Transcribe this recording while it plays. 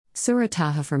Surah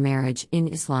Taha for marriage. In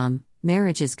Islam,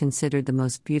 marriage is considered the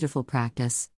most beautiful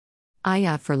practice.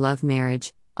 Ayat for love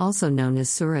marriage, also known as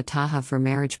Surah Taha for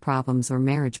marriage problems or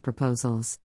marriage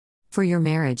proposals. For your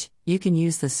marriage, you can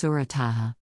use the Surah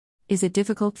Taha. Is it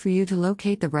difficult for you to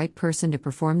locate the right person to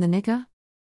perform the nikah?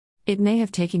 It may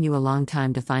have taken you a long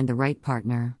time to find the right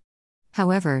partner.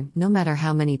 However, no matter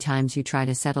how many times you try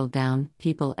to settle down,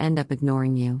 people end up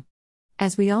ignoring you.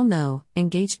 As we all know,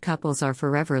 engaged couples are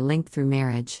forever linked through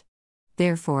marriage.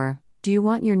 Therefore, do you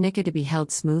want your nikah to be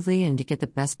held smoothly and to get the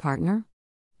best partner?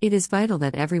 It is vital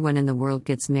that everyone in the world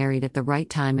gets married at the right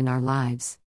time in our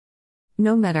lives.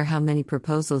 No matter how many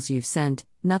proposals you've sent,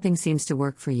 nothing seems to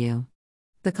work for you.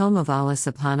 The calm of Allah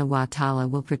subhanahu wa ta'ala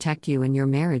will protect you and your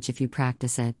marriage if you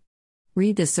practice it.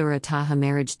 Read the Surah Taha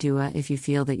marriage dua if you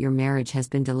feel that your marriage has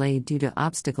been delayed due to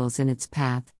obstacles in its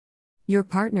path. Your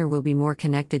partner will be more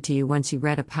connected to you once you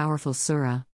read a powerful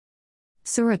surah.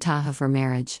 Surah Taha for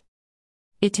marriage.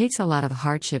 It takes a lot of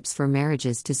hardships for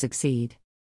marriages to succeed.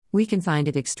 We can find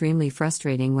it extremely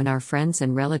frustrating when our friends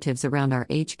and relatives around our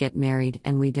age get married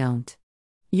and we don't.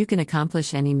 You can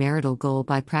accomplish any marital goal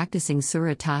by practicing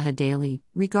Surah Taha daily,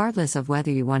 regardless of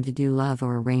whether you want to do love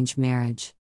or arranged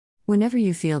marriage. Whenever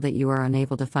you feel that you are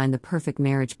unable to find the perfect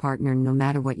marriage partner no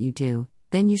matter what you do,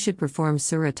 then you should perform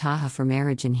Surah Taha for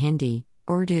marriage in Hindi,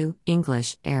 Urdu,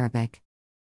 English, Arabic.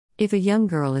 If a young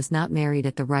girl is not married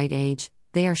at the right age,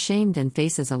 they are shamed and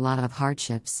faces a lot of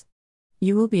hardships.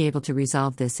 You will be able to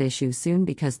resolve this issue soon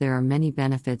because there are many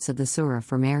benefits of the surah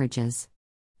for marriages.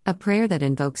 A prayer that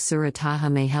invokes Surah Taha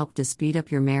may help to speed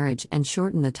up your marriage and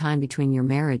shorten the time between your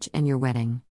marriage and your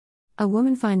wedding. A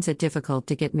woman finds it difficult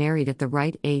to get married at the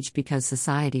right age because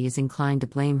society is inclined to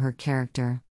blame her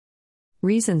character.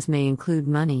 Reasons may include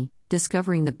money,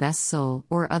 discovering the best soul,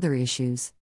 or other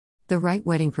issues. The right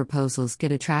wedding proposals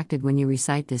get attracted when you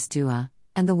recite this dua,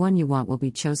 and the one you want will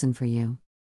be chosen for you.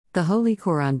 The Holy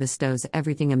Quran bestows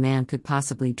everything a man could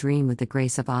possibly dream with the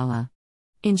grace of Allah.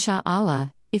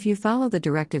 Insha'Allah, if you follow the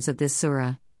directives of this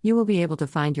surah, you will be able to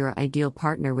find your ideal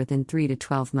partner within 3 to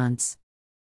 12 months.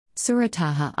 Surah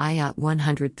Taha Ayat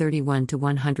 131 to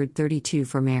 132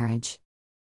 for marriage.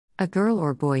 A girl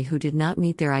or boy who did not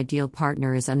meet their ideal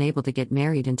partner is unable to get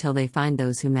married until they find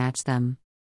those who match them.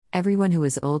 Everyone who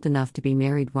is old enough to be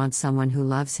married wants someone who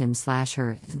loves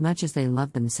him/her as much as they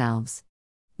love themselves.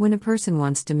 When a person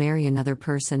wants to marry another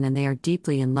person and they are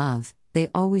deeply in love, they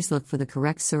always look for the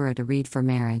correct surah to read for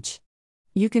marriage.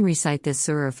 You can recite this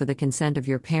surah for the consent of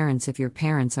your parents if your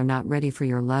parents are not ready for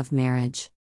your love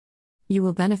marriage. You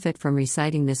will benefit from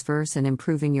reciting this verse and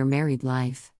improving your married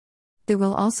life. There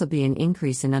will also be an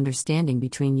increase in understanding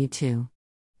between you two.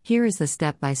 Here is the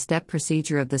step-by-step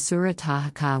procedure of the Surah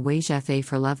Taha Ka Wajafe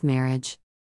for love marriage.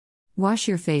 Wash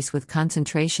your face with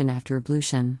concentration after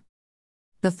ablution.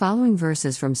 The following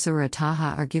verses from Surah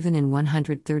Taha are given in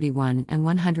 131 and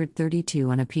 132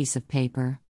 on a piece of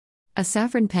paper. A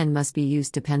saffron pen must be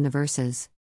used to pen the verses.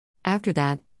 After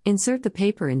that, insert the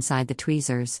paper inside the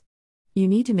tweezers. You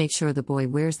need to make sure the boy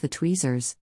wears the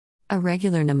tweezers. A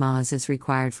regular namaz is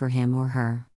required for him or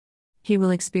her. He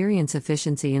will experience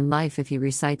efficiency in life if he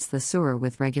recites the surah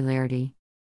with regularity.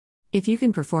 If you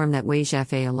can perform that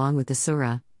wajafe along with the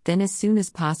surah, then as soon as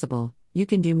possible, you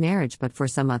can do marriage, but for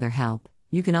some other help,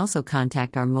 you can also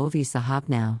contact our Molvi Sahab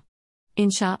now.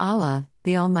 Insha'Allah,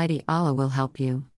 the Almighty Allah will help you.